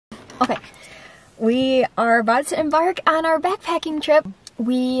Okay, we are about to embark on our backpacking trip.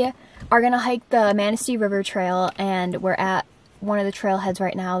 We are gonna hike the Manistee River Trail, and we're at one of the trailheads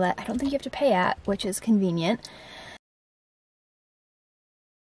right now that I don't think you have to pay at, which is convenient.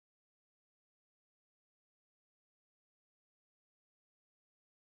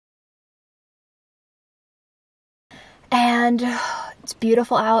 And it's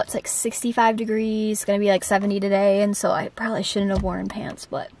beautiful out. It's like 65 degrees. It's gonna be like 70 today, and so I probably shouldn't have worn pants,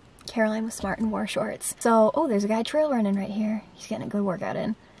 but Caroline was smart and wore shorts. So, oh, there's a guy trail running right here. He's getting a good workout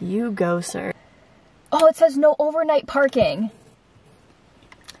in. You go, sir. Oh, it says no overnight parking.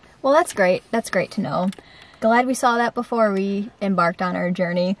 Well, that's great. That's great to know. Glad we saw that before we embarked on our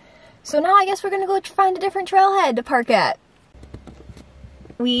journey. So now I guess we're gonna go find a different trailhead to park at.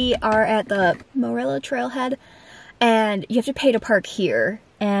 We are at the Morello trailhead, and you have to pay to park here,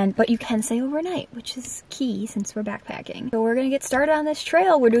 but you can stay overnight, which is key since we're backpacking. So we're gonna get started on this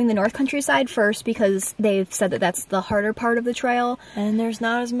trail. We're doing the north countryside first because they've said that that's the harder part of the trail. And there's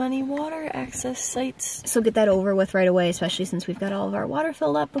not as many water access sites. So get that over with right away, especially since we've got all of our water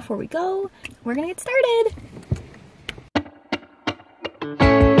filled up before we go. We're gonna get started.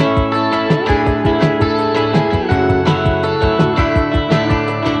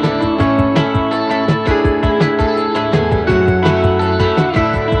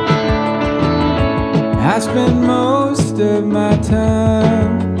 I spend most of my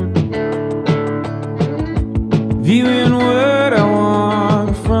time viewing what I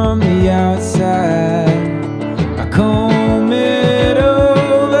want from the outside. I comb it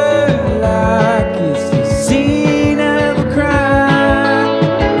over like it's the scene of a crime.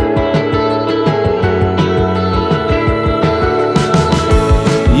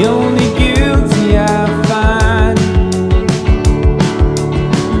 The only guilty I find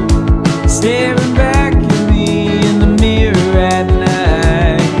staring back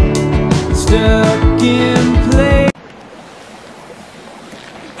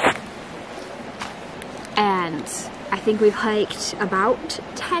And I think we've hiked about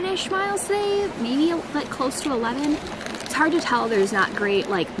 10-ish miles today, maybe like close to 11. It's hard to tell, there's not great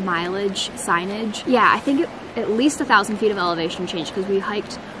like mileage signage. Yeah, I think at least 1,000 feet of elevation change because we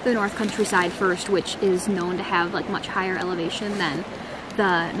hiked the north countryside first, which is known to have like much higher elevation than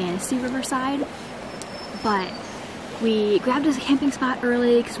the Manistee River side. But we grabbed a camping spot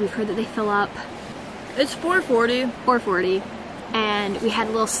early because we've heard that they fill up. It's 4:40. 4:40. And we had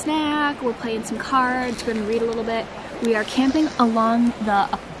a little snack, we're playing some cards, we're gonna read a little bit. We are camping along the,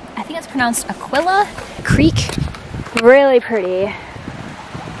 I think it's pronounced Aquila Creek. Really pretty.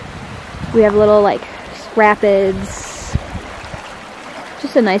 We have little like rapids.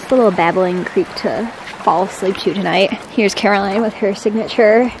 Just a nice little babbling creek to fall asleep to tonight. Here's Caroline with her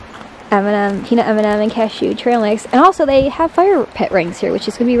signature M&M, peanut M&M and cashew trail mix. And also they have fire pit rings here, which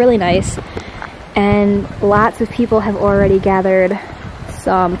is gonna be really nice. And lots of people have already gathered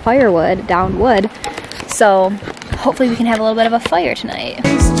some firewood, downed wood, so hopefully we can have a little bit of a fire tonight.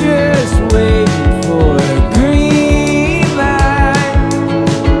 It's just waiting for a green light,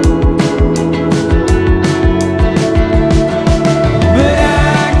 but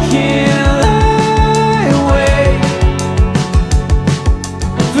I can't lie awake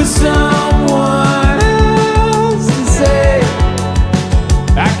for someone else to say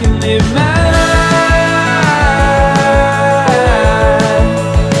I can live my life.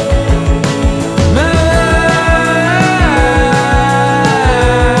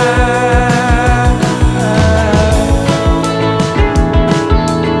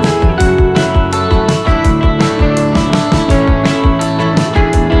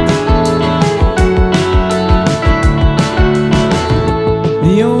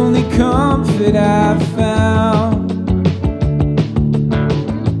 The only comfort I've found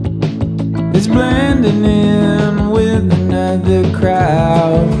is blending in with another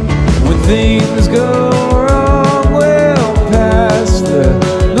crowd. When things go wrong, we'll pass the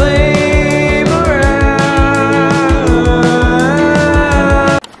blame around.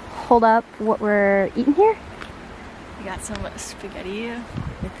 Hold up what we're eating here. We got some spaghetti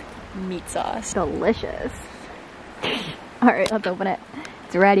with meat sauce. Delicious. All right, let's open it.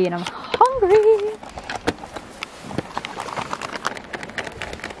 It's ready and I'm hungry.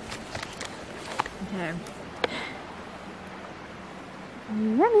 Okay.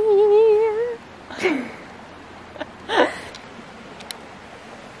 Yummy.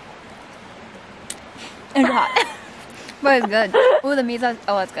 It's hot. But it's good. Ooh, the meat sauce.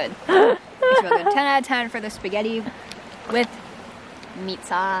 Oh, it's good. It's real good. 10 out of 10 for the spaghetti with meat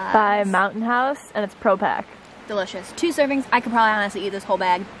sauce. By Mountain House, and it's pro pack. Delicious. 2 servings. I could probably honestly eat this whole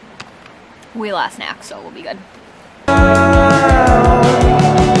bag. We last snack, so we'll be good.